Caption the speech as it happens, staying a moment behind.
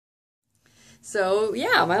So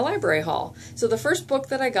yeah, my library haul. So the first book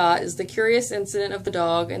that I got is The Curious Incident of the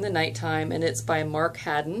Dog in the Nighttime, and it's by Mark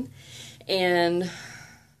Haddon. And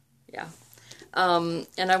yeah,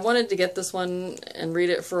 and I wanted to get this one and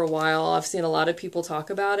read it for a while. I've seen a lot of people talk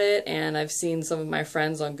about it, and I've seen some of my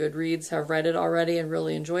friends on Goodreads have read it already and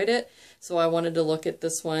really enjoyed it. So I wanted to look at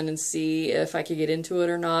this one and see if I could get into it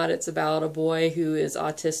or not. It's about a boy who is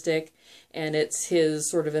autistic, and it's his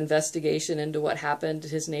sort of investigation into what happened to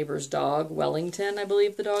his neighbor's dog, Wellington, I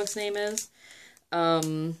believe the dog's name is,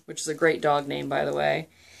 which is a great dog name, by the way.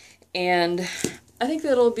 And I think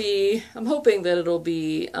that I'm hoping that it'll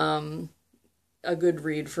be a good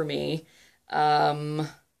read for me. I'm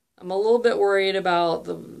a little bit worried about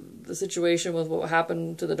the situation with what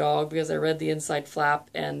happened to the dog because I read the inside flap,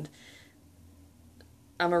 and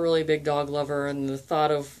I'm a really big dog lover, and the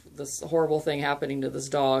thought of this horrible thing happening to this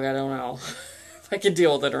dog, I don't know if I can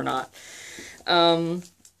deal with it or not.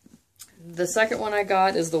 The second one I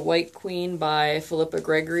got is The White Queen by Philippa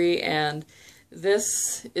Gregory, and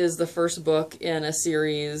this is the first book in a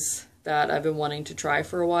series that I've been wanting to try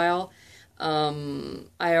for a while.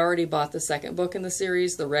 I already bought the second book in the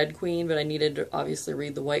series, The Red Queen, but I needed to obviously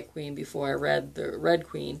read The White Queen before I read The Red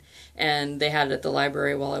Queen, and they had it at the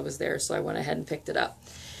library while I was there, so I went ahead and picked it up.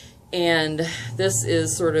 And this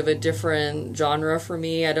is sort of a different genre for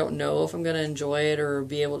me. I don't know if I'm going to enjoy it or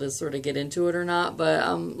be able to sort of get into it or not, but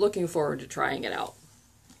I'm looking forward to trying it out.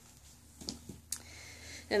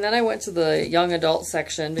 And then I went to the young adult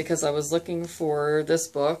section because I was looking for this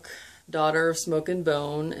book, Daughter of Smoke and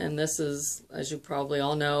Bone, and this is, as you probably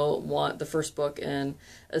all know, the first book in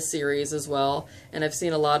a series as well. And I've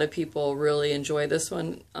seen a lot of people really enjoy this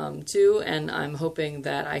one too, and I'm hoping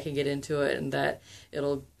that I can get into it and that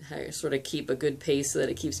it'll sort of keep a good pace so that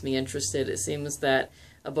it keeps me interested. It seems that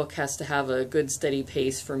a book has to have a good steady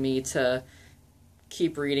pace for me to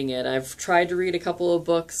keep reading it. I've tried to read a couple of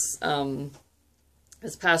books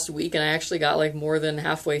this past week, and I actually got like more than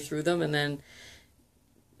halfway through them, and then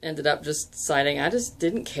ended up just deciding I just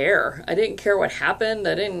didn't care. I didn't care what happened.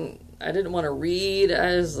 I didn't want to read.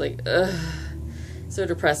 I was like, ugh, so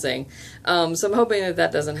depressing. So I'm hoping that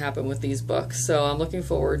that doesn't happen with these books. So I'm looking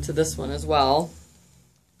forward to this one as well.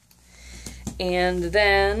 And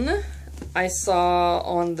then I saw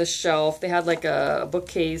on the shelf, they had like a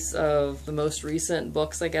bookcase of the most recent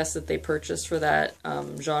books, I guess, that they purchased for that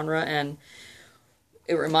genre, and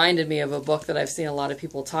it reminded me of a book that I've seen a lot of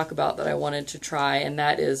people talk about that I wanted to try, and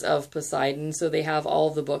that is Of Poseidon. So they have all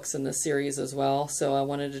of the books in the series as well. So I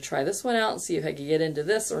wanted to try this one out and see if I could get into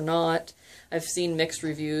this or not. I've seen mixed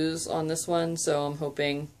reviews on this one, so I'm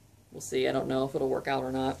hoping, we'll see. I don't know if it'll work out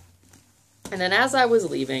or not. And then as I was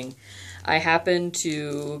leaving, I happened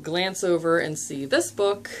to glance over and see this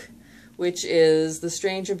book, which is The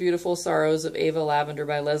Strange and Beautiful Sorrows of Ava Lavender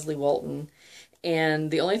by Leslie Walton. And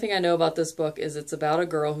the only thing I know about this book is it's about a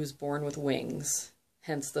girl who's born with wings,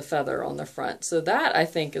 hence the feather on the front. So that, I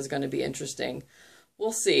think, is going to be interesting.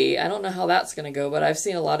 We'll see. I don't know how that's going to go, but I've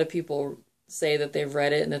seen a lot of people say that they've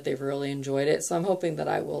read it and that they've really enjoyed it, so I'm hoping that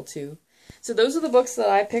I will too. So those are the books that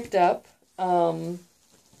I picked up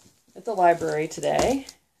at the library today.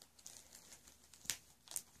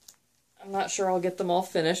 I'm not sure I'll get them all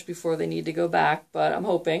finished before they need to go back, but I'm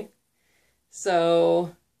hoping.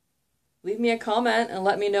 So leave me a comment and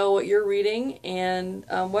let me know what you're reading and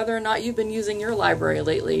whether or not you've been using your library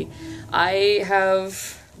lately. I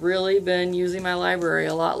have really been using my library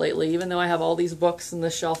a lot lately, even though I have all these books in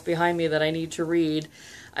the shelf behind me that I need to read.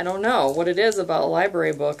 I don't know what it is about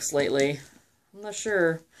library books lately. I'm not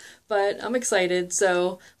sure, but I'm excited.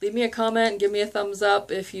 So leave me a comment and give me a thumbs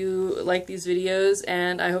up if you like these videos,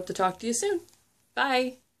 and I hope to talk to you soon.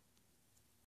 Bye!